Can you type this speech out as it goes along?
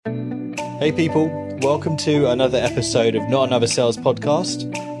Hey people, welcome to another episode of Not Another Sales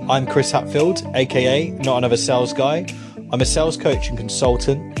Podcast. I'm Chris Hatfield, aka Not Another Sales Guy. I'm a sales coach and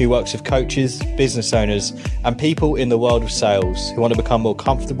consultant who works with coaches, business owners, and people in the world of sales who want to become more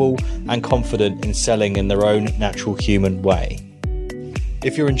comfortable and confident in selling in their own natural human way.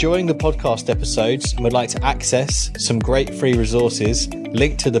 If you're enjoying the podcast episodes and would like to access some great free resources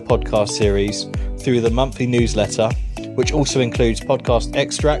linked to the podcast series through the monthly newsletter, which also includes podcast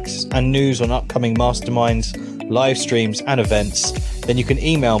extracts and news on upcoming masterminds, live streams and events, then you can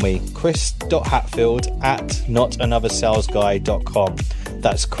email me, chris.hatfield@notanothersalesguy.com.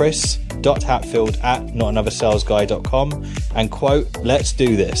 That's chris.hatfield@notanothersalesguy.com and quote, "Let's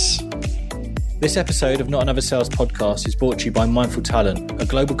do this." This episode of Not Another Sales Podcast is brought to you by Mindful Talent, a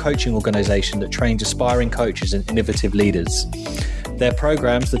global coaching organization that trains aspiring coaches and innovative leaders. Their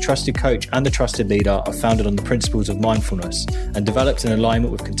programs, The Trusted Coach and The Trusted Leader, are founded on the principles of mindfulness and developed in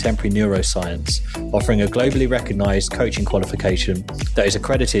alignment with contemporary neuroscience, offering a globally recognized coaching qualification that is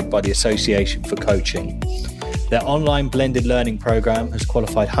accredited by the Association for Coaching. Their online blended learning program has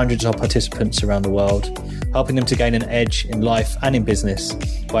qualified hundreds of participants around the world, helping them to gain an edge in life and in business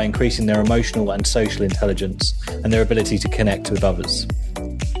by increasing their emotional and social intelligence and their ability to connect with others.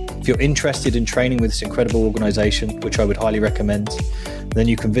 If you're interested in training with this incredible organization, which I would highly recommend, then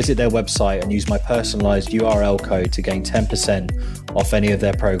you can visit their website and use my personalized URL code to gain 10% off any of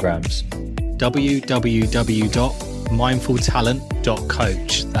their programs.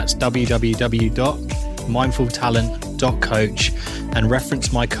 www.mindfultalent.coach. That's www.mindfultalent.coach and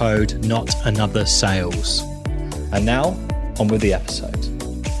reference my code NOTANOTHERSALES. And now, on with the episode.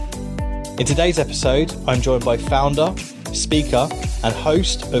 In today's episode, I'm joined by founder, speaker, and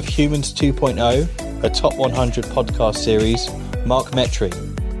host of Humans 2.0, a top 100 podcast series, Mark Metry.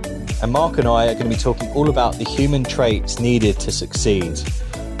 And Mark and I are going to be talking all about the human traits needed to succeed.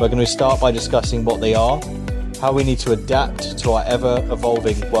 We're going to start by discussing what they are, how we need to adapt to our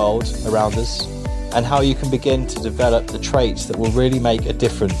ever-evolving world around us, and how you can begin to develop the traits that will really make a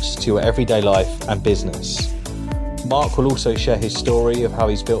difference to your everyday life and business. Mark will also share his story of how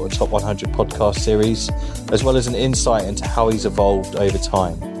he's built a top 100 podcast series, as well as an insight into how he's evolved over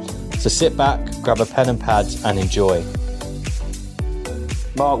time. So sit back, grab a pen and pad and enjoy.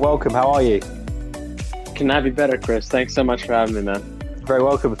 Mark, welcome. How are you? Can I be better, Chris? Thanks so much for having me, man. Very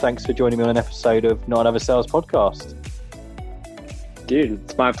welcome. Thanks for joining me on an episode of Not Another Sales Podcast. Dude,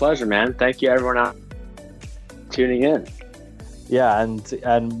 it's my pleasure, man. Thank you, everyone out tuning in. Yeah,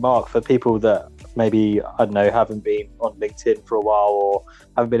 and Mark, for people that maybe, I don't know, haven't been on LinkedIn for a while or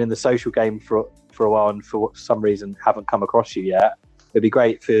haven't been in the social game for a while and for some reason haven't come across you yet, it'd be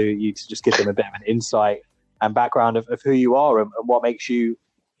great for you to just give them a bit of an insight and background of who you are and what makes you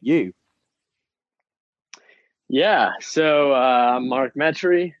you. Yeah, so I'm Mark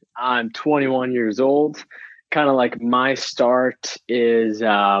Metry. I'm 21 years old. Kind of like my start is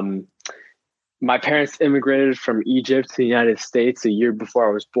my parents immigrated from Egypt to the United States a year before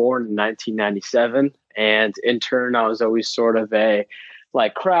I was born in 1997. And in turn, I was always sort of a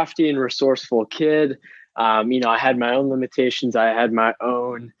crafty and resourceful kid. I had my own limitations. I had my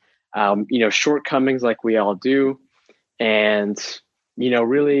own, shortcomings like we all do. And,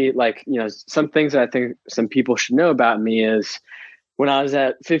 really some things that I think some people should know about me is when I was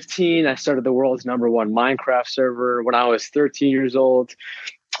at 15, I started the world's #1 Minecraft server. When I was 13 years old,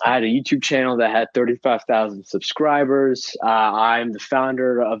 I had a YouTube channel that had 35,000 subscribers. I'm the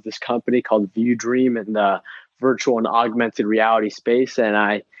founder of this company called View Dream in the virtual and augmented reality space. And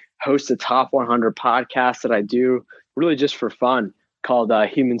I host a top 100 podcast that I do really just for fun called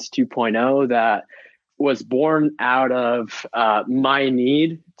Humans 2.0 that was born out of my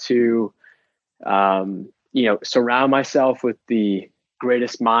need to, surround myself with the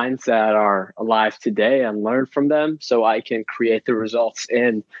greatest minds that are alive today and learn from them so I can create the results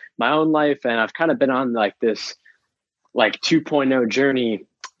in my own life. And I've kind of been on this 2.0 journey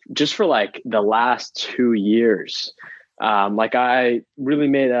just for the last 2 years. I really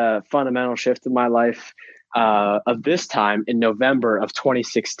made a fundamental shift in my life of this time in November of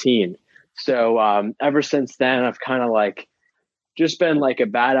 2016. So ever since then, I've kind of just been a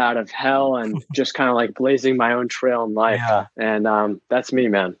bat out of hell and just kind of blazing my own trail in life. Yeah. And that's me,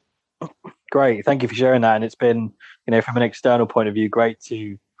 man. Great. Thank you for sharing that. And it's been, from an external point of view, great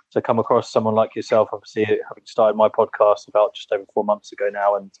to come across someone like yourself, obviously having started my podcast about just over 4 months ago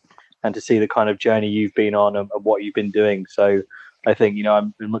now and to see the kind of journey you've been on and what you've been doing. So I think,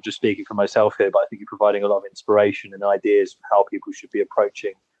 I'm not just speaking for myself here, but I think you're providing a lot of inspiration and ideas for how people should be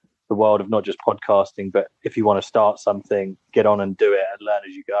approaching the world of not just podcasting, but if you want to start something, get on and do it and learn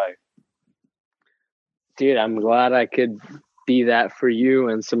as you go. Dude, I'm glad I could be that for you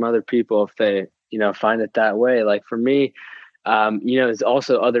and some other people if they, find it that way. Like for me, there's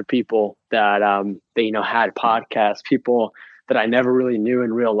also other people that, had podcasts, people that I never really knew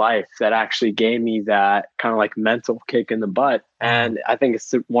in real life that actually gave me that kind of like mental kick in the butt. And I think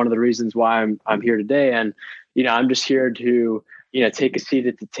it's one of the reasons why I'm here today. And, I'm just here to, take a seat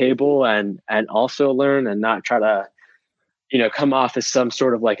at the table and also learn and not try to, come off as some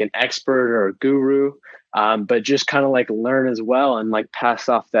sort of like an expert or a guru, but just kind of like learn as well and like pass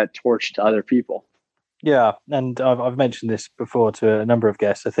off that torch to other people. Yeah, and I've mentioned this before to a number of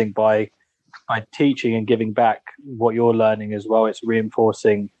guests. I think by teaching and giving back what you're learning as well, it's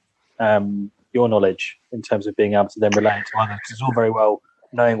reinforcing your knowledge in terms of being able to then relate to others. It's all very well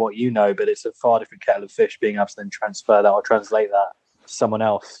knowing what you know, but it's a far different kettle of fish being able to then transfer that or translate that to someone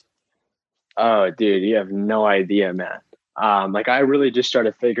else. Oh, dude, you have no idea, man. Like I really just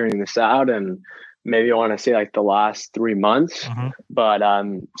started figuring this out, and maybe I want to say like the last 3 months, but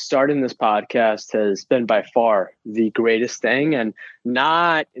starting this podcast has been by far the greatest thing, and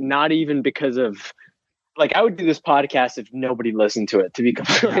not even because of like I would do this podcast if nobody listened to it, to be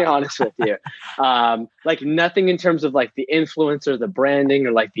completely honest with you. Like nothing in terms of like the influence or the branding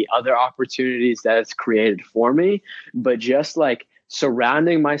or like the other opportunities that it's created for me, but just like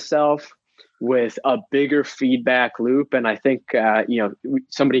surrounding myself with a bigger feedback loop. And I think,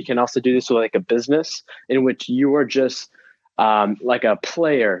 somebody can also do this with like a business in which you are just like a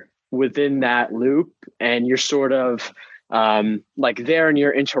player within that loop, and you're sort of like there and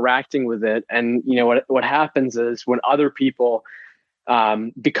you're interacting with it. And, what happens is when other people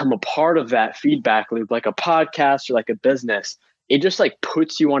become a part of that feedback loop, like a podcast or like a business, it just like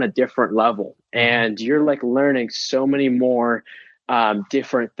puts you on a different level, and you're like learning so many more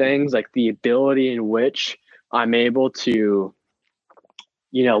different things, like the ability in which I'm able to,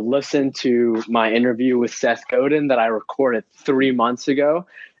 listen to my interview with Seth Godin that I recorded 3 months ago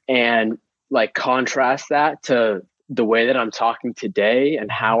and like contrast that to the way that I'm talking today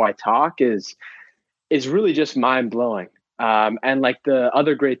and how I talk is really just mind blowing. And like the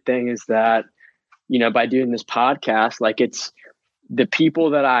other great thing is that, by doing this podcast, like it's the people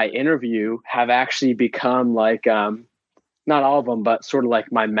that I interview have actually become like, not all of them, but sort of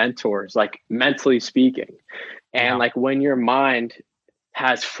like my mentors, like mentally speaking. And like when your mind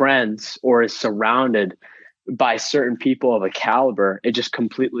has friends or is surrounded by certain people of a caliber, it just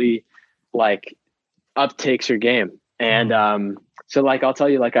completely like uptakes your game. And so like I'll tell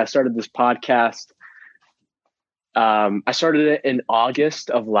you, like I started this podcast. I started it in August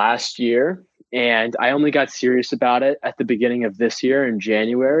of last year, and I only got serious about it at the beginning of this year in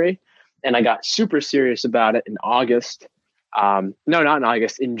January. And I got super serious about it in August. No, not in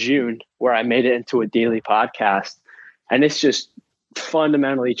August, in June, where I made it into a daily podcast. And it's just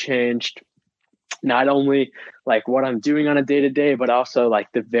fundamentally changed not only like what I'm doing on a day to day, but also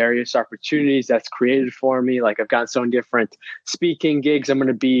like the various opportunities that's created for me. Like I've got so many different speaking gigs. I'm going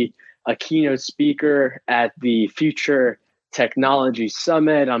to be a keynote speaker at the Future Technology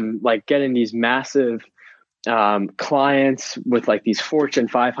Summit. I'm like getting these massive clients with like these Fortune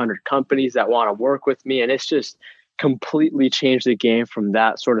 500 companies that want to work with me. And it's just completely changed the game from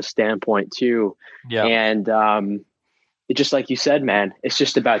that sort of standpoint too. Yeah. And it just, like you said, man, it's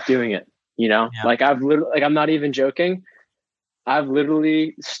just about doing it, like I've literally, like, I'm not even joking. I've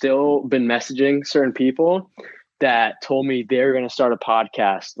literally still been messaging certain people that told me they're going to start a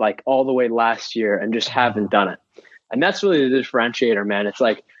podcast like all the way last year and just haven't done it. And that's really the differentiator, man. It's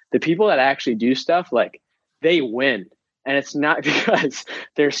like the people that actually do stuff, like they win. And it's not because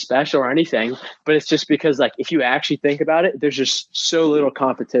they're special or anything, but it's just because like, if you actually think about it, there's just so little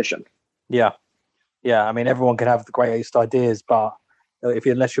competition. Yeah. Yeah. I mean, everyone can have the greatest ideas, but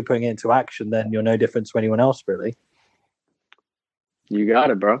unless you're putting it into action, then you're no different to anyone else, really. You got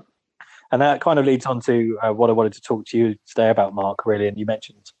it, bro. And that kind of leads on to what I wanted to talk to you today about, Mark, really. And you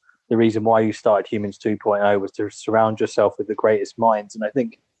mentioned the reason why you started Humans 2.0 was to surround yourself with the greatest minds. And I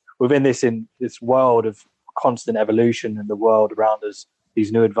think within this world of constant evolution in the world around us,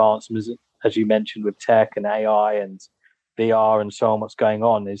 these new advancements, as you mentioned, with tech and AI and VR and so on, what's going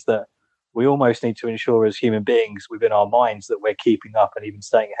on is that we almost need to ensure as human beings within our minds that we're keeping up and even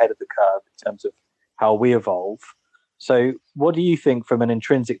staying ahead of the curve in terms of how we evolve. So what do you think from an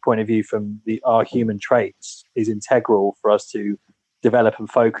intrinsic point of view from our human traits is integral for us to develop and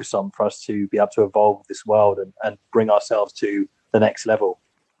focus on, for us to be able to evolve this world and bring ourselves to the next level?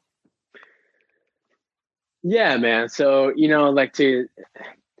 Yeah, man. So,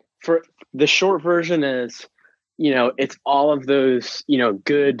 for the short version is, it's all of those,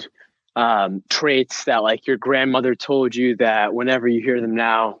 good traits that like your grandmother told you that whenever you hear them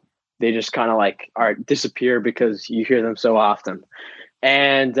now, They just kind of like disappear because you hear them so often.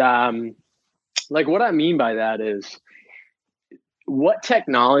 And like what I mean by that is what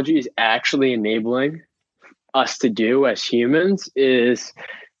technology is actually enabling us to do as humans is,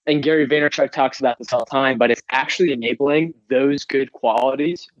 and Gary Vaynerchuk talks about this all the time, but it's actually enabling those good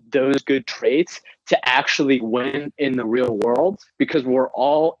qualities, those good traits to actually win in the real world, because we're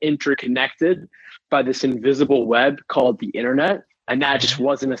all interconnected by this invisible web called the internet. And that just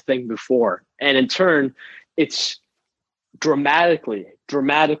wasn't a thing before. And in turn, it's dramatically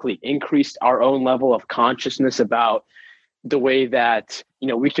increased our own level of consciousness about the way that, you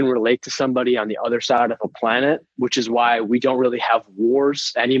know, we can relate to somebody on the other side of a planet, which is why we don't really have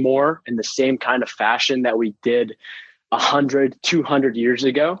wars anymore in the same kind of fashion that we did 100, 200 years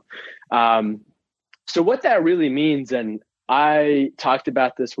ago. So what that really means, and I talked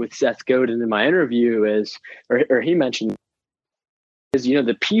about this with Seth Godin in my interview, is, or he mentioned, is, you know,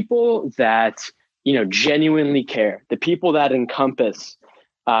 the people that, you know, genuinely care, the people that encompass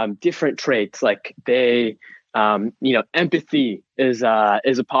different traits, like they, you know, empathy is a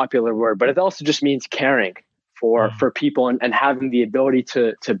popular word, but it also just means caring for people and having the ability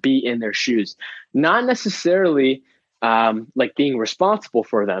to be in their shoes, not necessarily like being responsible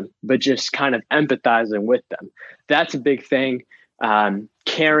for them, but just kind of empathizing with them. That's a big thing.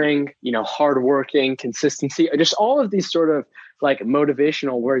 Caring, you know, hardworking, consistency, just all of these sort of like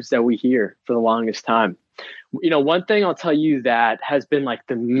motivational words that we hear for the longest time. You know, one thing I'll tell you that has been like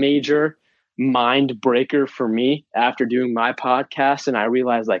the major mind breaker for me after doing my podcast, and I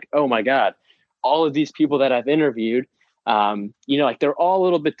realized like, oh my God, all of these people that I've interviewed, you know, like they're all a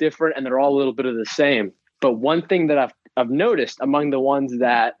little bit different and they're all a little bit of the same. But one thing that I've noticed among the ones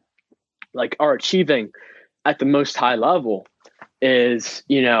that like are achieving at the most high level is,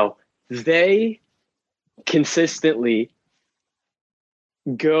 you know, they consistently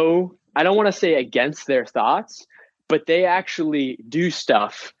go, I don't want to say against their thoughts, but they actually do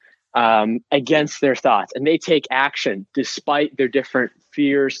stuff against their thoughts, and they take action despite their different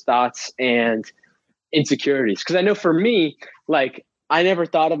fears, thoughts, and insecurities. Because I know for me, like, I never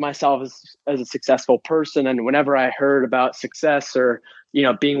thought of myself as a successful person, and whenever I heard about success or, you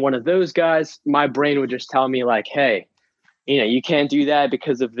know, being one of those guys, my brain would just tell me like, hey, you know, you can't do that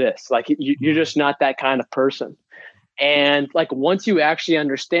because of this. Like, you're just not that kind of person. And like, once you actually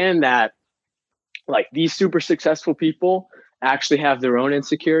understand that, like, these super successful people actually have their own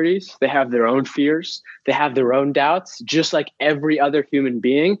insecurities, they have their own fears, they have their own doubts, just like every other human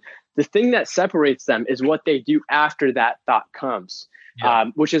being. The thing that separates them is what they do after that thought comes.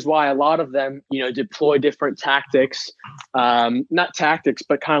 Which is why a lot of them, you know, deploy different tactics, not tactics,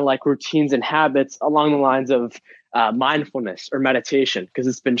 but kind of like routines and habits along the lines of mindfulness or meditation, because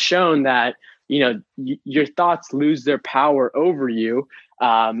it's been shown that, you know, your thoughts lose their power over you,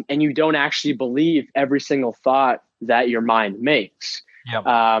 and you don't actually believe every single thought that your mind makes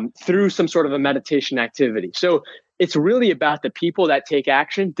through some sort of a meditation activity. So it's really about the people that take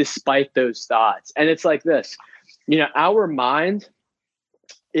action despite those thoughts. And it's like this, you know, our mind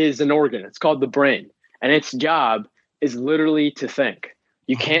is an organ. It's called the brain, and its job is literally to think.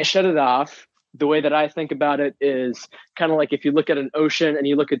 You can't shut it off. The way that I think about it is kind of like if you look at an ocean and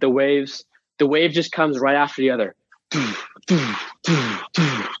you look at the wave just comes right after the other.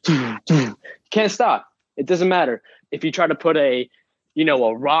 You can't stop. It doesn't matter. If you try to put a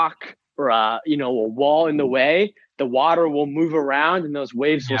rock or a wall in the way, the water will move around and those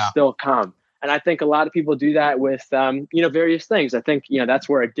waves will still come. And I think a lot of people do that with, various things. I think, that's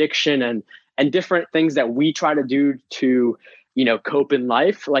where addiction and different things that we try to do to, cope in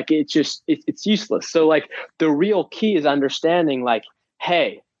life, like it's useless. So like the real key is understanding like,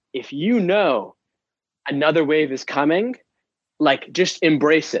 hey, if you know another wave is coming, like just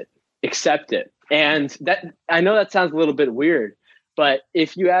embrace it, accept it. And that, I know that sounds a little bit weird, but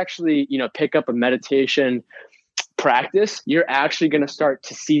if you actually, pick up a meditation practice, you're actually going to start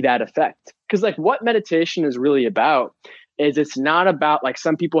to see that effect. Because like what meditation is really about is it's not about, like,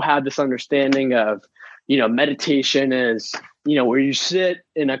 some people have this understanding of, meditation is, where you sit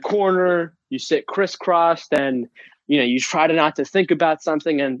in a corner, you sit crisscrossed and, you try to not to think about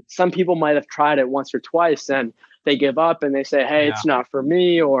something. And some people might have tried it once or twice and they give up and they say, hey, it's not for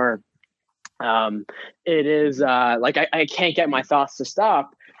me, or it is like, I can't get my thoughts to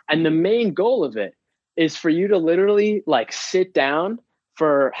stop. And the main goal of it is for you to literally like sit down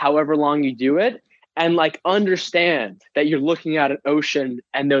for however long you do it and like understand that you're looking at an ocean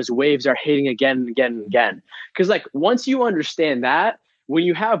and those waves are hitting again and again and again. Because like once you understand that, when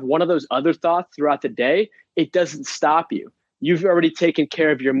you have one of those other thoughts throughout the day, it doesn't stop you. You've already taken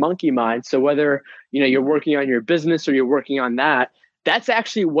care of your monkey mind. So whether, you're working on your business or you're working on that, that's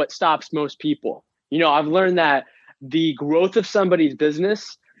actually what stops most people. I've learned that the growth of somebody's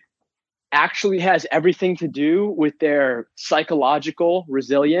business actually has everything to do with their psychological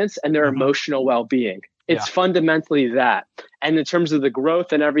resilience and their emotional well-being. It's fundamentally that. And in terms of the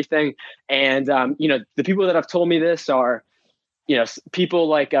growth and everything, and the people that have told me this are, people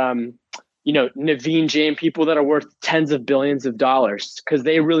like Naveen Jain, people that are worth tens of billions of dollars, because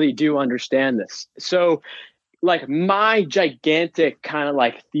they really do understand this. So like my gigantic kind of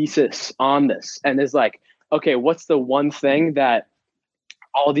like thesis on this, and is like, okay, what's the one thing that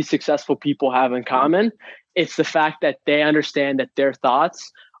all these successful people have in common? It's the fact that they understand that their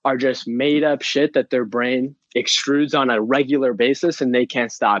thoughts are just made up shit that their brain extrudes on a regular basis and they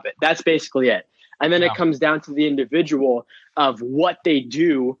can't stop it. That's basically it. And then it comes down to the individual of what they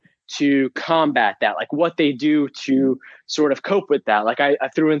do to combat that, like what they do to sort of cope with that. Like I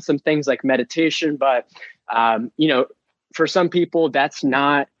threw in some things like meditation, but for some people that's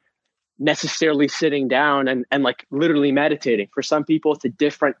not necessarily sitting down and like literally meditating. For some people, it's a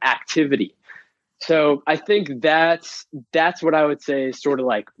different activity. So I think that's what I would say is sort of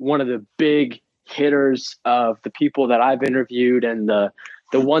like one of the big hitters of the people that I've interviewed, and the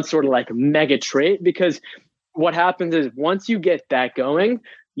one sort of like mega trait, because what happens is once you get that going,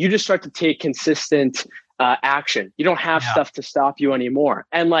 you just start to take consistent action. You don't have stuff to stop you anymore.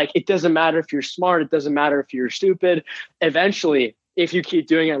 And like, it doesn't matter if you're smart. It doesn't matter if you're stupid. Eventually, if you keep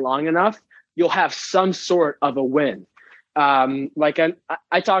doing it long enough, you'll have some sort of a win. Like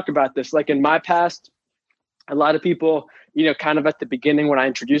I talk about this, like in my past, a lot of people, kind of at the beginning when I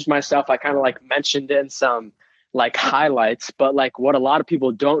introduced myself, I kind of like mentioned in some like highlights, but like what a lot of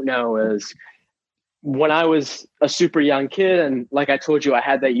people don't know is when I was a super young kid, and like I told you, I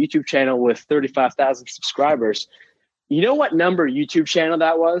had that YouTube channel with 35,000 subscribers. You know what number YouTube channel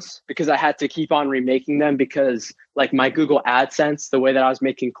that was? Because I had to keep on remaking them because like my Google AdSense, the way that I was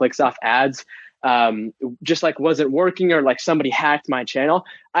making clicks off ads, just like wasn't working, or like somebody hacked my channel.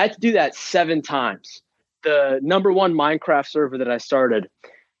 I had to do that 7 times. The number one Minecraft server that I started,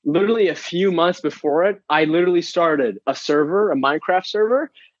 literally a few months before it, I literally started a Minecraft server,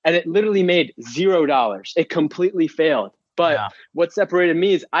 and it literally made $0. It completely failed. But what separated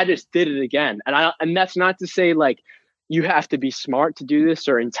me is I just did it again. And that's not to say like you have to be smart to do this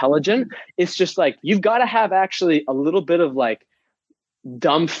or intelligent. It's just like you've got to have actually a little bit of like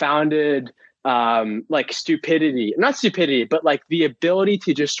dumbfounded like stupidity, not stupidity, but like the ability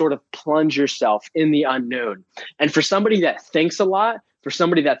to just sort of plunge yourself in the unknown. And for somebody that thinks a lot, for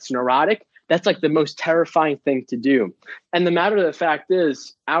somebody that's neurotic, that's like the most terrifying thing to do. And the matter of the fact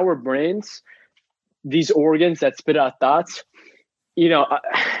is, our brains, these organs that spit out thoughts,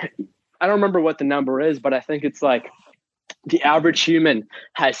 I don't remember what the number is, but I think it's like the average human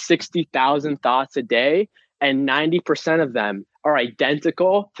has 60,000 thoughts a day, and 90% of them are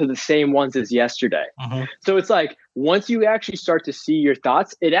identical to the same ones as yesterday. So it's like, once you actually start to see your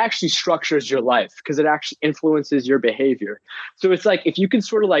thoughts, it actually structures your life because it actually influences your behavior. So it's like, if you can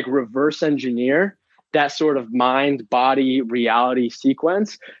sort of like reverse engineer that sort of mind, body, reality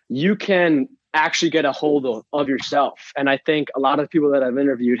sequence, you can actually get a hold of yourself. And I think a lot of people that I've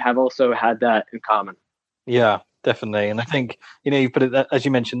interviewed have also had that in common. Yeah, definitely. And I think, you put it, as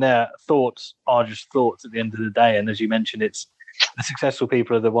you mentioned there, thoughts are just thoughts at the end of the day. And as you mentioned, it's the successful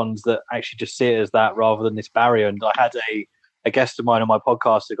people are the ones that actually just see it as that rather than this barrier. And I had a guest of mine on my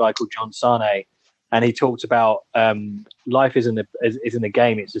podcast, a guy called John Sarnay, and he talked about life isn't a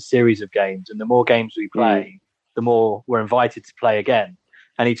game, it's a series of games. And the more games we play, the more we're invited to play again.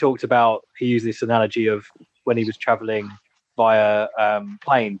 And he talked about, he used this analogy of when he was traveling via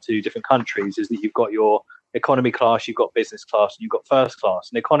plane to different countries, is that you've got your economy class, you've got business class, and you've got first class.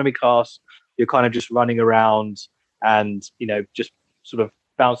 And economy class, you're kind of just running around and, just sort of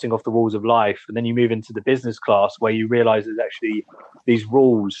bouncing off the walls of life. And then you move into the business class where you realize there's actually these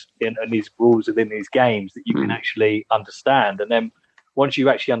rules and these rules within these games that you can actually understand. And then once you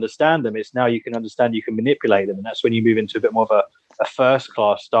actually understand them, it's now you can understand, you can manipulate them. And that's when you move into a bit more of a first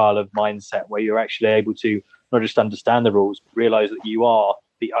class style of mindset where you're actually able to not just understand the rules, but realize that you are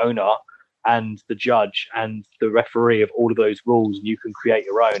the owner and the judge and the referee of all of those rules, and you can create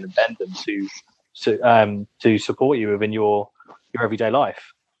your own and bend them to support you within your everyday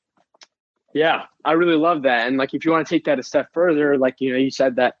life. Yeah, I really love that. And like, if you want to take that a step further, like, you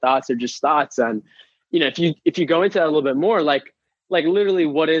said that thoughts are just thoughts. And, if you go into that a little bit more, like literally,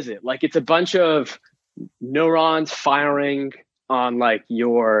 what is it? Like, it's a bunch of neurons firing on like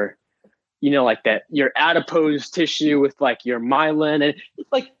your, like that, your adipose tissue with like your myelin. And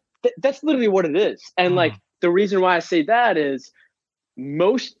like, that's literally what it is. And like, the reason why I say that is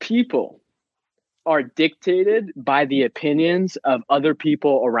most people are dictated by the opinions of other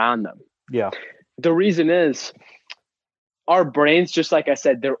people around them. Yeah. The reason is our brains, just like I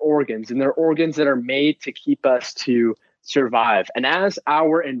said, they're organs, and they're organs that are made to keep us to survive. And as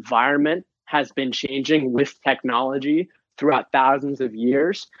our environment has been changing with technology throughout thousands of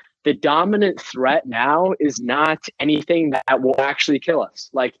years, the dominant threat now is not anything that will actually kill us.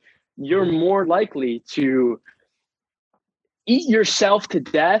 Like, you're more likely to eat yourself to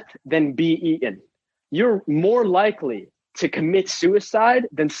death than be eaten. You're more likely to commit suicide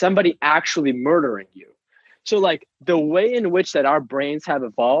than somebody actually murdering you. So like the way in which that our brains have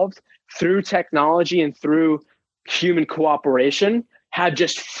evolved through technology and through human cooperation have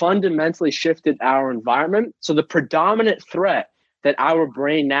just fundamentally shifted our environment. So the predominant threat that our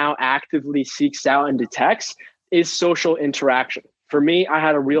brain now actively seeks out and detects is social interaction. For me, I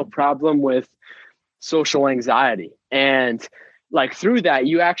had a real problem with social anxiety. And like through that,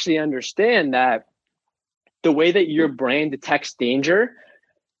 you actually understand that the way that your brain detects danger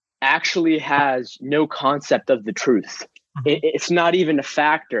actually has no concept of the truth. It's not even a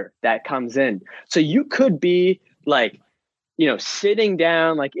factor that comes in. So you could be like, you know, sitting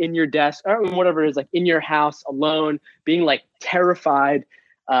down like in your desk or whatever it is, like in your house alone, being like terrified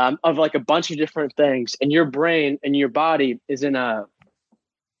of like a bunch of different things, and your brain and your body is in a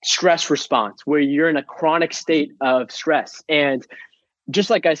stress response where you're in a chronic state of stress. And just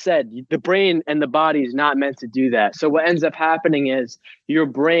like I said, the brain and the body is not meant to do that. So what ends up happening is your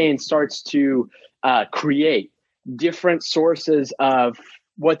brain starts to create different sources of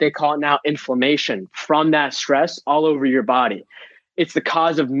what they call now inflammation from that stress all over your body. It's the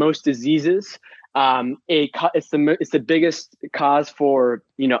cause of most diseases. It's the biggest cause for,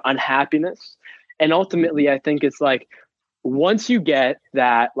 you know, unhappiness. And ultimately, I think it's like, once you get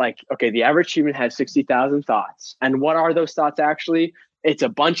that, like, okay, the average human has 60,000 thoughts. And what are those thoughts actually? It's a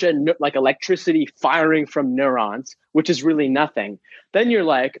bunch of like electricity firing from neurons, which is really nothing. Then you're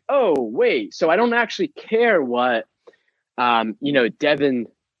like, oh, wait, so I don't actually care what, you know, Devin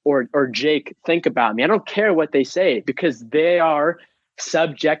or Jake think about me. I don't care what they say because they are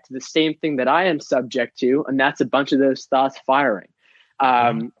subject to the same thing that I am subject to. And that's a bunch of those thoughts firing.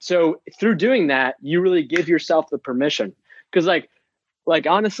 So through doing that, you really give yourself the permission. Because like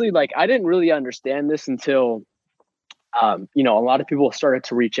honestly, like I didn't really understand this until, you know, a lot of people started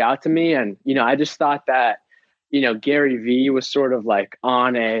to reach out to me. And, you know, I just thought that, you know, Gary Vee was sort of like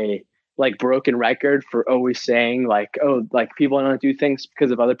on a like broken record for always saying like, oh, like people don't do things because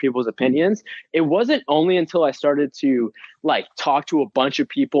of other people's opinions. It wasn't only until I started to like talk to a bunch of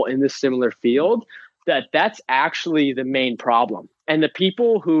people in this similar field that that's actually the main problem. And the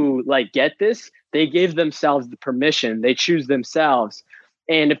people who like get this, they give themselves the permission, they choose themselves.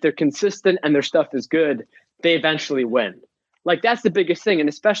 And if they're consistent and their stuff is good, they eventually win. Like that's the biggest thing. And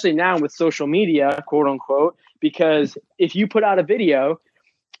especially now with social media, quote unquote, because if you put out a video,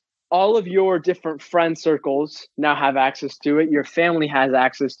 all of your different friend circles now have access to it. Your family has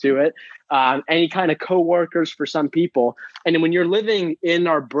access to it. Any kind of coworkers for some people. And when you're living in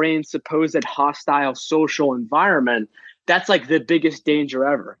our brain's supposed hostile social environment, that's like the biggest danger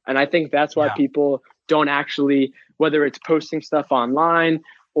ever. And I think that's why people don't actually, whether it's posting stuff online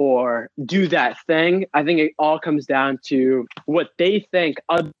or do that thing, I think it all comes down to what they think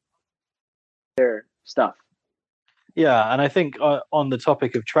of their stuff. Yeah, and I think on the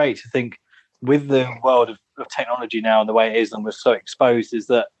topic of traits, I think with the world of technology now and the way it is, and we're so exposed, is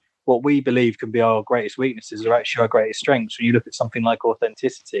that what we believe can be our greatest weaknesses are actually our greatest strengths. When you look at something like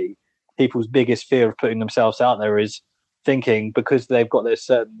authenticity, people's biggest fear of putting themselves out there is thinking, because they've got their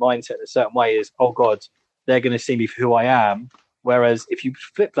certain mindset a certain way, is, oh God, they're going to see me for who I am. Whereas if you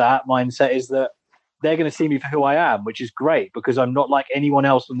flip that mindset, is that they're going to see me for who I am, which is great because I'm not like anyone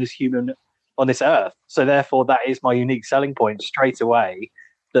else on this earth. So therefore that is my unique selling point straight away,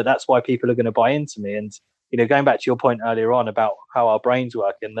 that's why people are going to buy into me. And, you know, going back to your point earlier on about how our brains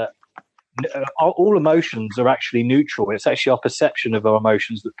work, and that all emotions are actually neutral. It's actually our perception of our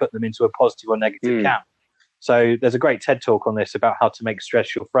emotions that put them into a positive or negative camp. So there's a great TED talk on this about how to make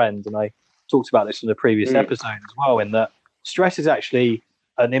stress your friend. And I talked about this in the previous episode as well, in that stress is actually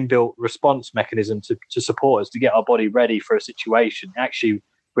an inbuilt response mechanism to support us, to get our body ready for a situation. It actually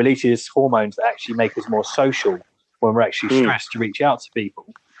releases hormones that actually make us more social when we're actually stressed to reach out to people.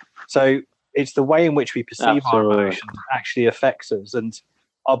 So it's the way in which we perceive our emotions actually affects us. And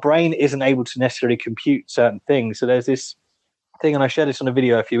our brain isn't able to necessarily compute certain things. So there's this thing, and I shared this on a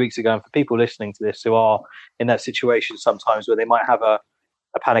video a few weeks ago, and for people listening to this who are in that situation sometimes where they might have a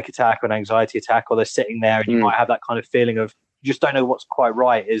panic attack or an anxiety attack, or they're sitting there and you might have that kind of feeling of you just don't know what's quite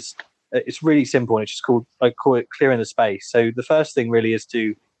right, is it's really simple, and it's just I call it clearing the space. So the first thing really is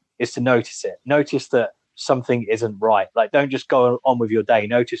to, is to notice it. Notice that something isn't right. Like, don't just go on with your day.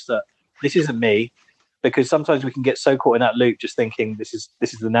 Notice that this isn't me, because sometimes we can get so caught in that loop, just thinking this is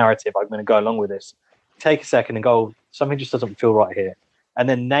the narrative. I'm going to go along with this. Take a second and go, something just doesn't feel right here. And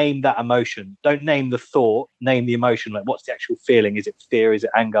then name that emotion. Don't name the thought, name the emotion. Like, what's the actual feeling? Is it fear? Is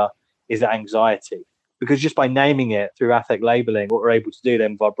it anger? Is it anxiety? Because just by naming it through affect labeling, what we're able to do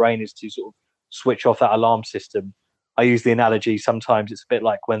then with our brain is to sort of switch off that alarm system. I use the analogy, sometimes it's a bit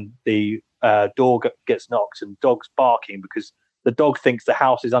like when the door gets knocked and dog's barking because the dog thinks the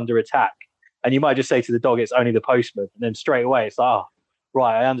house is under attack. And you might just say to the dog, it's only the postman. And then straight away, it's like, oh,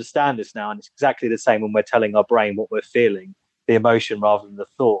 right, I understand this now. And it's exactly the same when we're telling our brain what we're feeling, the emotion rather than the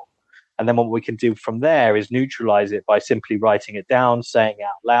thought. And then what we can do from there is neutralize it by simply writing it down, saying it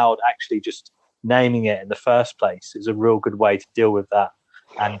out loud. Actually just naming it in the first place is a real good way to deal with that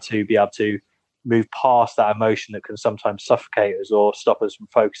and to be able to move past that emotion that can sometimes suffocate us or stop us from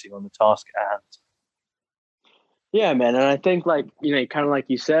focusing on the task at hand. Yeah, man. And I think, like, you know, kind of like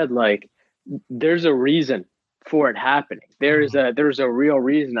you said, like, there's a reason for it happening. There's a real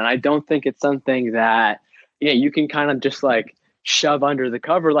reason. And I don't think it's something that, you know, you can kind of just like shove under the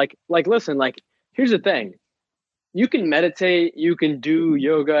cover. Like, listen, like, here's the thing. You can meditate, you can do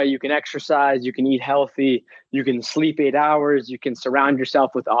yoga, you can exercise, you can eat healthy, you can sleep 8 hours, you can surround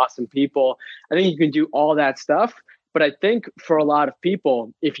yourself with awesome people. I think you can do all that stuff. But I think for a lot of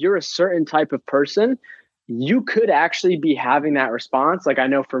people, if you're a certain type of person, you could actually be having that response. Like, I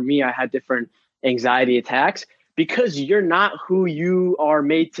know for me, I had different anxiety attacks because you're not who you are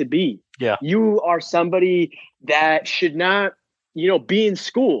made to be. Yeah. You are somebody that should not, you know, be in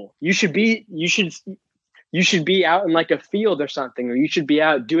school. You should be out in like a field or something, or you should be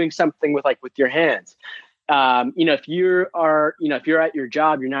out doing something with your hands. You know, if you're at your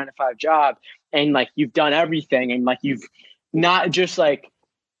job, your 9-to-5 job, and like you've done everything and like you've not just like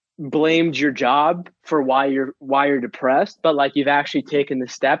blamed your job for why you're depressed, but like you've actually taken the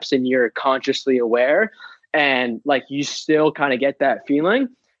steps and you're consciously aware and like you still kind of get that feeling.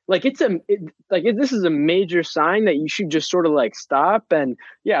 Like this is a major sign that you should just sort of like stop and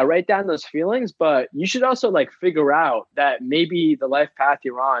write down those feelings. But you should also like figure out that maybe the life path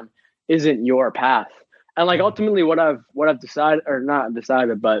you're on isn't your path. And like ultimately what I've decided, or not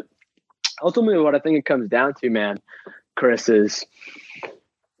decided, but ultimately what I think it comes down to, man, Chris, is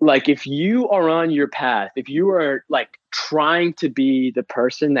like, if you are on your path, if you are like trying to be the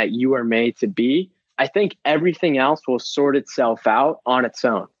person that you are made to be, I think everything else will sort itself out on its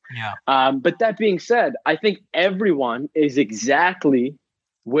own. Yeah. But that being said, I think everyone is exactly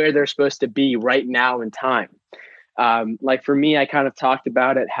where they're supposed to be right now in time. Like for me, I kind of talked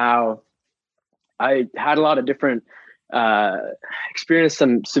about it, how I had a lot of different, experienced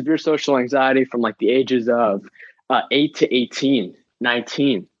some severe social anxiety from like the ages of 8 to 18,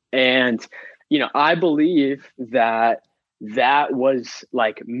 19. And, you know, I believe that was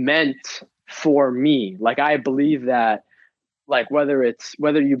like meant for me. Like, I believe that, like, whether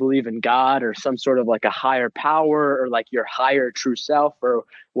you believe in God or some sort of like a higher power or like your higher true self or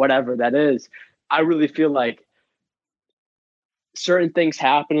whatever that is, I really feel like certain things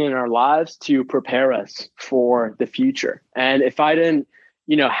happen in our lives to prepare us for the future. And if I didn't,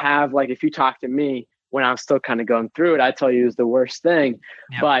 you know, have like, if you talk to me when I'm still kind of going through it, I tell you it was the worst thing.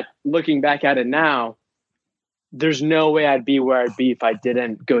 Yeah. But looking back at it now, there's no way I'd be where I'd be if I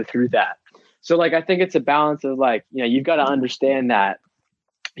didn't go through that. So like, I think it's a balance of like, you know, you've got to understand that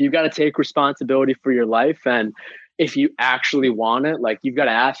you've got to take responsibility for your life. And if you actually want it, like, you've got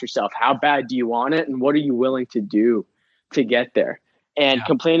to ask yourself, how bad do you want it? And what are you willing to do to get there? And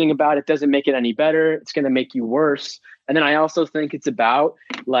complaining about it doesn't make it any better. It's going to make you worse. And then I also think it's about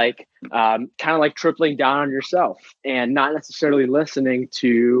like, kind of like tripling down on yourself and not necessarily listening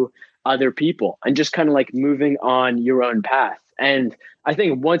to other people and just kind of like moving on your own path. And I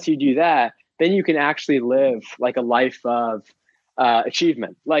think once you do that, then you can actually live like a life of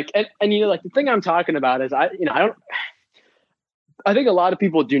achievement. Like, and you know, like the thing I'm talking about is I think a lot of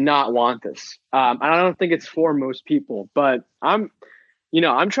people do not want this. And I don't think it's for most people, but I'm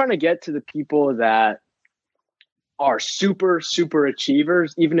trying to get to the people that are super, super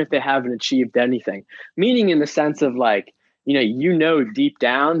achievers, even if they haven't achieved anything. Meaning in the sense of like, you know, deep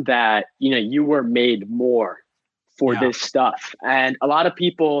down that, you know, you were made more for this stuff. And a lot of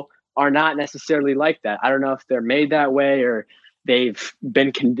people are not necessarily like that. I don't know if they're made that way or they've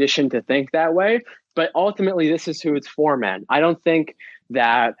been conditioned to think that way, but ultimately this is who it's for, man. I don't think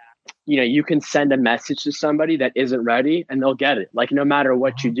that, you know, you can send a message to somebody that isn't ready and they'll get it, like, no matter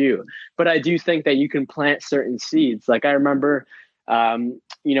what you do. But I do think that you can plant certain seeds. Like, I remember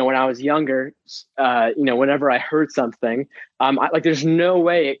when I was younger, whenever I heard something, there's no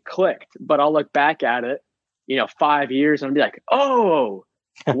way it clicked, but I'll look back at it, 5 years and be like, oh,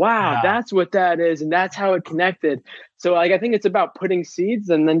 wow, that's what that is. And that's how it connected. So I think it's about putting seeds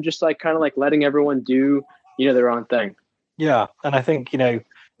and then just kind of letting everyone do, their own thing. Yeah. And I think,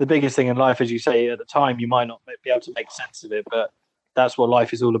 the biggest thing in life, as you say, at the time, you might not be able to make sense of it, but that's what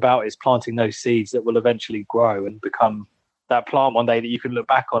life is all about, is planting those seeds that will eventually grow and become that plant one day that you can look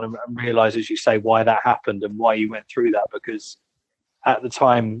back on and realize, as you say, why that happened and why you went through that. Because at the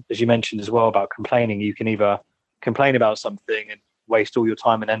time, as you mentioned as well about complaining, you can either complain about something and waste all your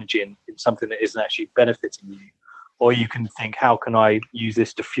time and energy in something that isn't actually benefiting you, or you can think, how can I use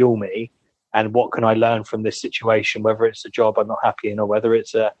this to fuel me, and what can I learn from this situation, whether it's a job I'm not happy in or whether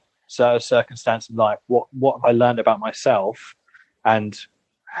it's a certain circumstance in life, what have I learned about myself and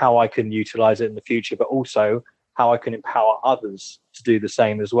how I can utilize it in the future, but also how I can empower others to do the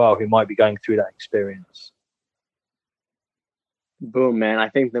same as well, who might be going through that experience. Boom, man. I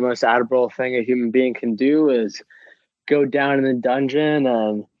think the most admirable thing a human being can do is go down in the dungeon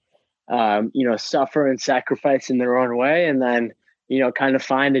and, suffer and sacrifice in their own way. And then, kind of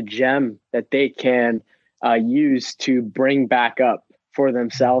find a gem that they can use to bring back up for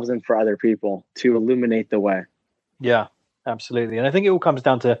themselves and for other people to illuminate the way. Yeah, absolutely. And I think it all comes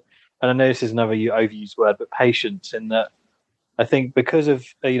down to, and I know this is another overused word, but patience, in that I think because of,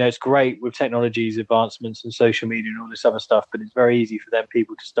 it's great with technology's advancements and social media and all this other stuff, but it's very easy for them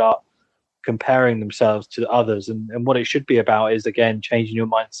people to start comparing themselves to others. And what it should be about is, again, changing your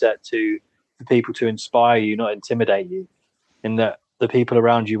mindset for people to inspire you, not intimidate you. In that the people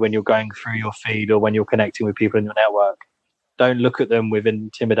around you, when you're going through your feed or when you're connecting with people in your network, don't look at them with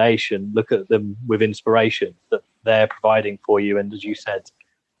intimidation, look at them with inspiration that they're providing for you. And as you said,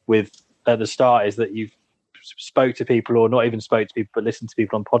 at the start, is that you've spoke to people, or not even spoke to people, but listened to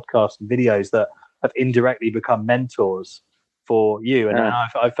people on podcasts and videos that have indirectly become mentors for you. And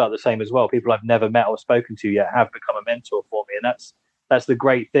I've felt the same as well. People I've never met or spoken to yet have become a mentor for me. And that's the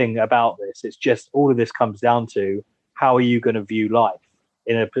great thing about this. It's just all of this comes down to, how are you going to view life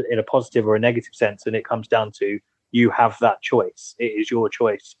in a positive or a negative sense? And it comes down to, you have that choice. It is your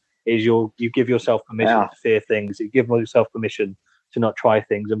choice. You give yourself permission to fear things. You give yourself permission to not try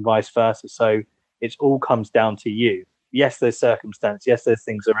things, and vice versa. So it all comes down to you. Yes, there's circumstance. Yes, there's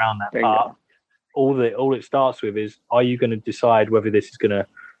things around that. But all it starts with is, are you going to decide whether this is going to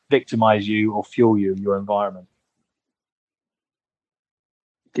victimize you or fuel you in your environment?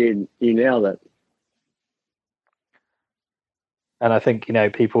 Dude, you nailed it. And I think,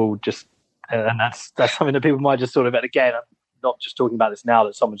 people just, and that's something that people might just sort of, and again, I'm not just talking about this now,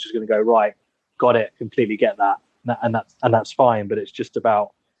 that someone's just going to go, right, got it, completely get that. And that's fine. But it's just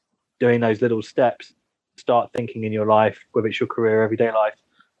about doing those little steps. Start thinking in your life, whether it's your career, everyday life,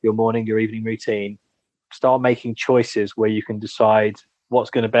 your morning, your evening routine. Start making choices where you can decide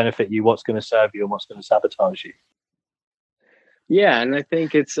what's going to benefit you, what's going to serve you, and what's going to sabotage you. Yeah, and I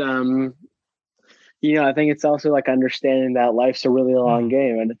think it's I think it's also understanding that life's a really long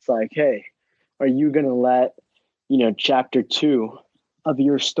game, and it's hey, are you going to let chapter 2 of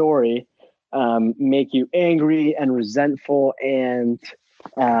your story make you angry and resentful and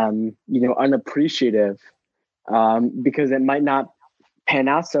unappreciative, because it might not pan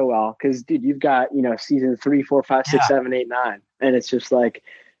out so well, because dude, you've got season 3, 4, 5, 6, 7, 8, 9, and it's just I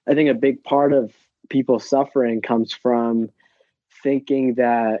think a big part of people suffering comes from thinking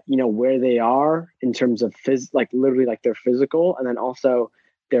that where they are in terms of literally their physical, and then also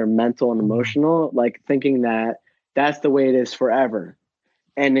their mental and emotional, thinking that that's the way it is forever.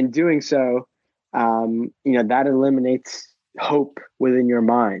 And in doing so, that eliminates hope within your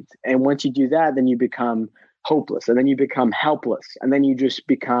mind. And once you do that, then you become hopeless, and then you become helpless, and then you just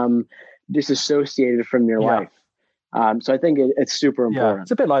become disassociated from your life. So I think it's super important. Yeah,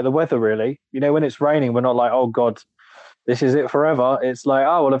 it's a bit like the weather, really. When it's raining, we're not like, oh God, this is it forever. It's like,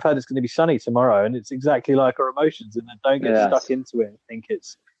 oh, well, I've heard it's going to be sunny tomorrow. And it's exactly like our emotions. And then don't get stuck into it and think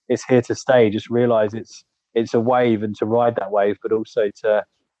it's here to stay. Just realize it's a wave, and to ride that wave, but also to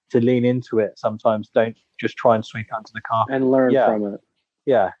lean into it. Sometimes don't just try and sweep it under the carpet. And learn from it.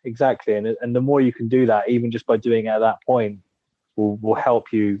 Yeah, exactly. And the more you can do that, even just by doing it at that point, will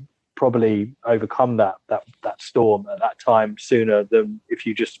help you probably overcome that storm at that time sooner than if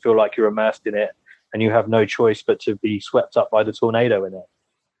you just feel like you're immersed in it and you have no choice but to be swept up by the tornado in it.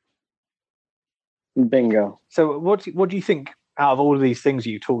 Bingo. So what do you think out of all of these things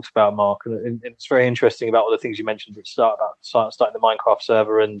you talked about, Mark? And it's very interesting about all the things you mentioned at the start about starting the Minecraft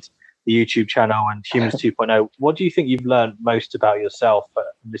server and the YouTube channel and Humans 2.0. What do you think you've learned most about yourself?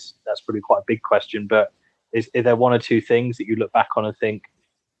 That's probably quite a big question, but Is there one or two things that you look back on and think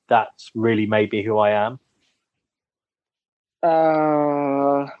that's really made me who I am?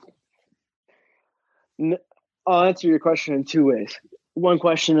 I'll answer your question in two ways. One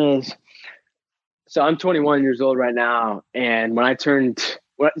question is, so I'm 21 years old right now, and when I turned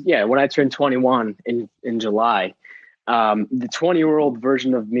 21 in July, the 20-year-old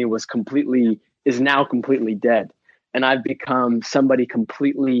version of me is now completely dead, and I've become somebody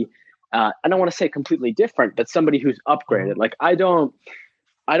completely. I don't want to say completely different, but somebody who's upgraded. Like I don't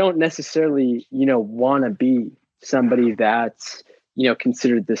necessarily, want to be somebody that's,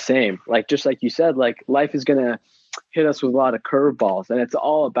 considered the same. Like, just like you said, like life is going to hit us with a lot of curveballs, and it's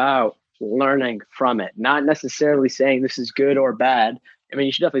all about learning from it, not necessarily saying this is good or bad. I mean,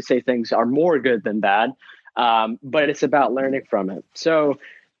 you should definitely say things are more good than bad, but it's about learning from it. So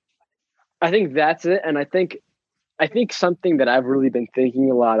I think that's it. And I think something that I've really been thinking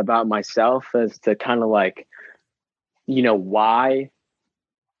a lot about myself as to kind of like, why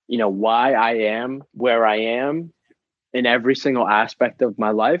I am where I am in every single aspect of my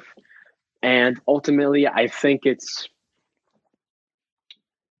life. And ultimately, I think it's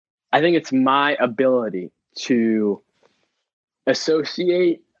my ability to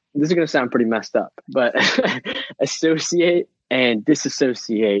associate. This is going to sound pretty messed up, but associate and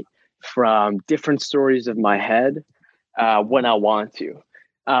disassociate from different stories of my head when I want to.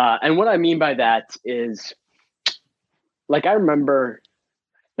 And what I mean by that is, I remember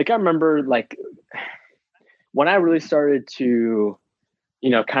when I really started to,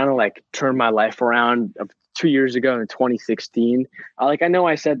 kind of like turn my life around 2 years ago in 2016. I know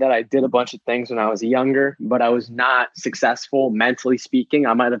I said that I did a bunch of things when I was younger, but I was not successful mentally speaking.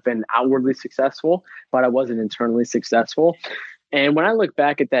 I might have been outwardly successful, but I wasn't internally successful. And when I look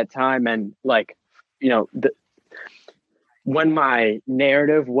back at that time and when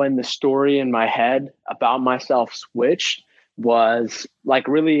the story in my head about myself switched was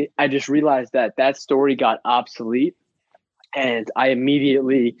really, I just realized that story got obsolete, and I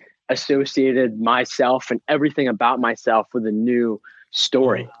immediately associated myself and everything about myself with a new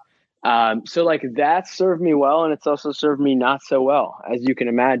story. So that served me well, and it's also served me not so well, as you can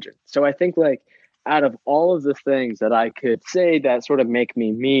imagine. So I think out of all of the things that I could say that sort of make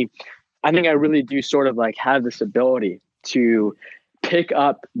me, I think I really do sort of have this ability to pick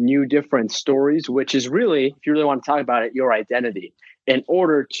up new different stories, which is really, if you really want to talk about it, your identity, in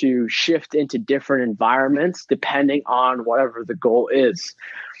order to shift into different environments depending on whatever the goal is.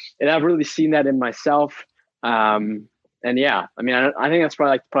 And I've really seen that in myself. And yeah, I mean, I think that's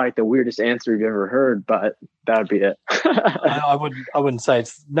probably the weirdest answer you've ever heard, but that would be it. I wouldn't say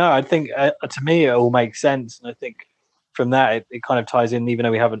it's no. I think to me it all makes sense, and I think from that it kind of ties in, even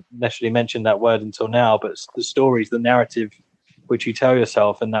though we haven't necessarily mentioned that word until now. But the stories, the narrative, which you tell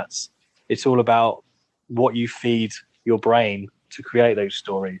yourself, and it's all about what you feed your brain to create those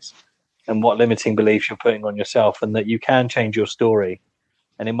stories, and what limiting beliefs you're putting on yourself, and that you can change your story,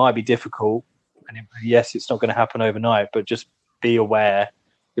 and it might be difficult. And yes, it's not going to happen overnight, but just be aware.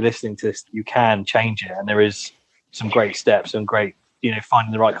 You're listening to this, you can change it, and there is some great steps and great,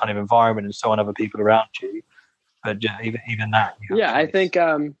 finding the right kind of environment and so on, other people around you. But even that, I think,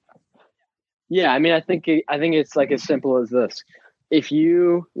 I mean, I think it's as simple as this: if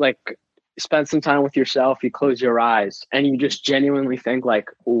you spend some time with yourself, you close your eyes, and you just genuinely think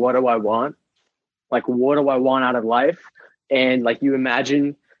what do I want? What do I want out of life? And you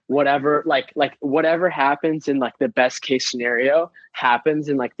imagine whatever whatever happens in the best case scenario happens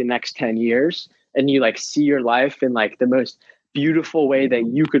in the next 10 years, and you see your life in the most beautiful way that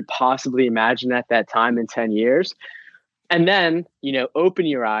you could possibly imagine at that time in 10 years. And then, open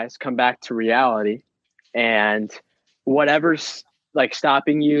your eyes, come back to reality, and whatever's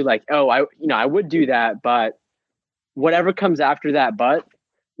stopping you, I would do that, but whatever comes after that, but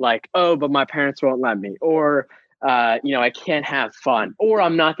but my parents won't let me, or I can't have fun, or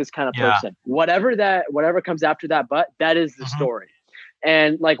I'm not this kind of person. Whatever comes after that, but that is the story.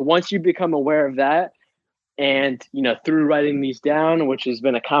 And once you become aware of that, and through writing these down, which has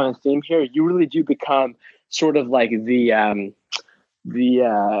been a common theme here, you really do become sort of the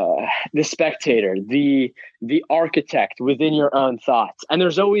spectator, the architect within your own thoughts. And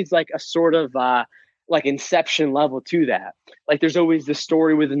there's always a sort of inception level to that. There's always the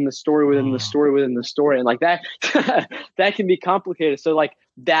story within the story within the story within the story, and that that can be complicated. So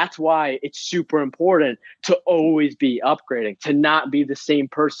that's why it's super important to always be upgrading, to not be the same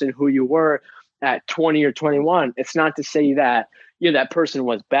person who you were at 20 or 21. It's not to say that that person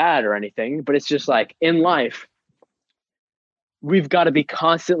was bad or anything, but it's just in life, we've got to be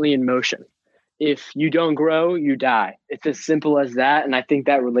constantly in motion. If you don't grow, you die. It's as simple as that. And I think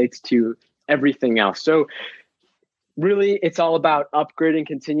that relates to everything else. So really it's all about upgrading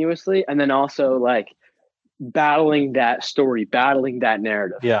continuously, and then also like battling that story, battling that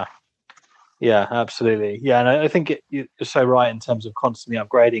narrative. Yeah, absolutely. Yeah, and I think you're so right in terms of constantly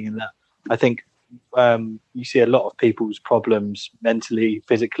upgrading, and that I think you see a lot of people's problems mentally,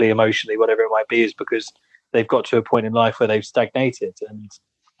 physically, emotionally, whatever it might be, is because they've got to a point in life where they've stagnated and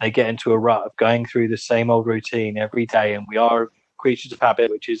they get into a rut of going through the same old routine every day. And we are creatures of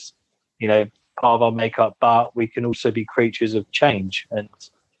habit, which is, part of our makeup, but we can also be creatures of change. And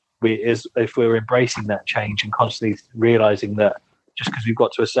if we're embracing that change and constantly realizing that just because we've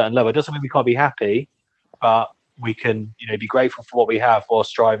got to a certain level, it doesn't mean we can't be happy, but we can, be grateful for what we have while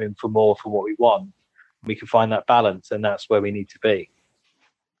striving for more for what we want. We can find that balance, and that's where we need to be.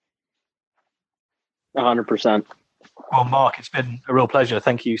 100%. Well, Mark, it's been a real pleasure.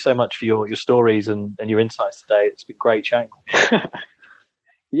 Thank you so much for your stories and your insights today. It's been great chatting.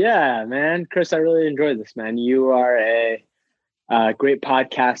 Yeah, man. Chris, I really enjoyed this, man. You are a great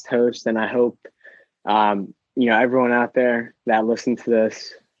podcast host, and I hope, everyone out there that listened to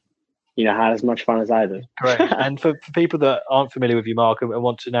this, had as much fun as I did. Great. And for people that aren't familiar with you, Mark, and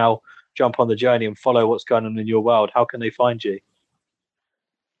want to now jump on the journey and follow what's going on in your world, how can they find you?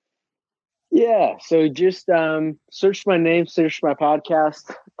 Yeah, so just search my name, search my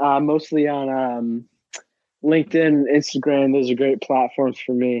podcast, mostly on LinkedIn, Instagram. Those are great platforms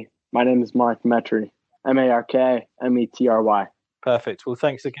for me. My name is Mark Metry, MarkMetry. Perfect. Well,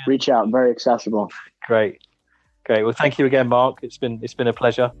 thanks again. Reach out, very accessible. Great. Well, thank you again, Mark. It's been a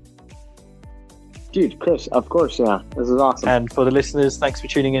pleasure. Dude, Chris, of course, yeah. This is awesome. And for the listeners, thanks for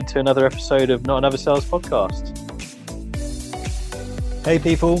tuning in to another episode of Not Another Sales Podcast. Hey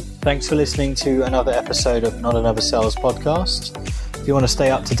people, thanks for listening to another episode of Not Another Sales Podcast. If you want to stay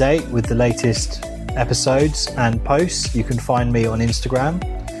up to date with the latest episodes and posts, you can find me on Instagram,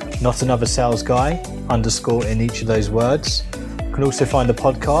 Not Another Sales Guy, _ in each of those words. You can also find the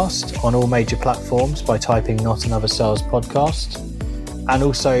podcast on all major platforms by typing Not Another Sales Podcast. And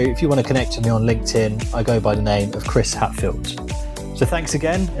also, if you want to connect to me on LinkedIn, I go by the name of Chris Hatfield. So thanks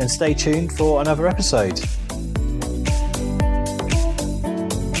again, and stay tuned for another episode.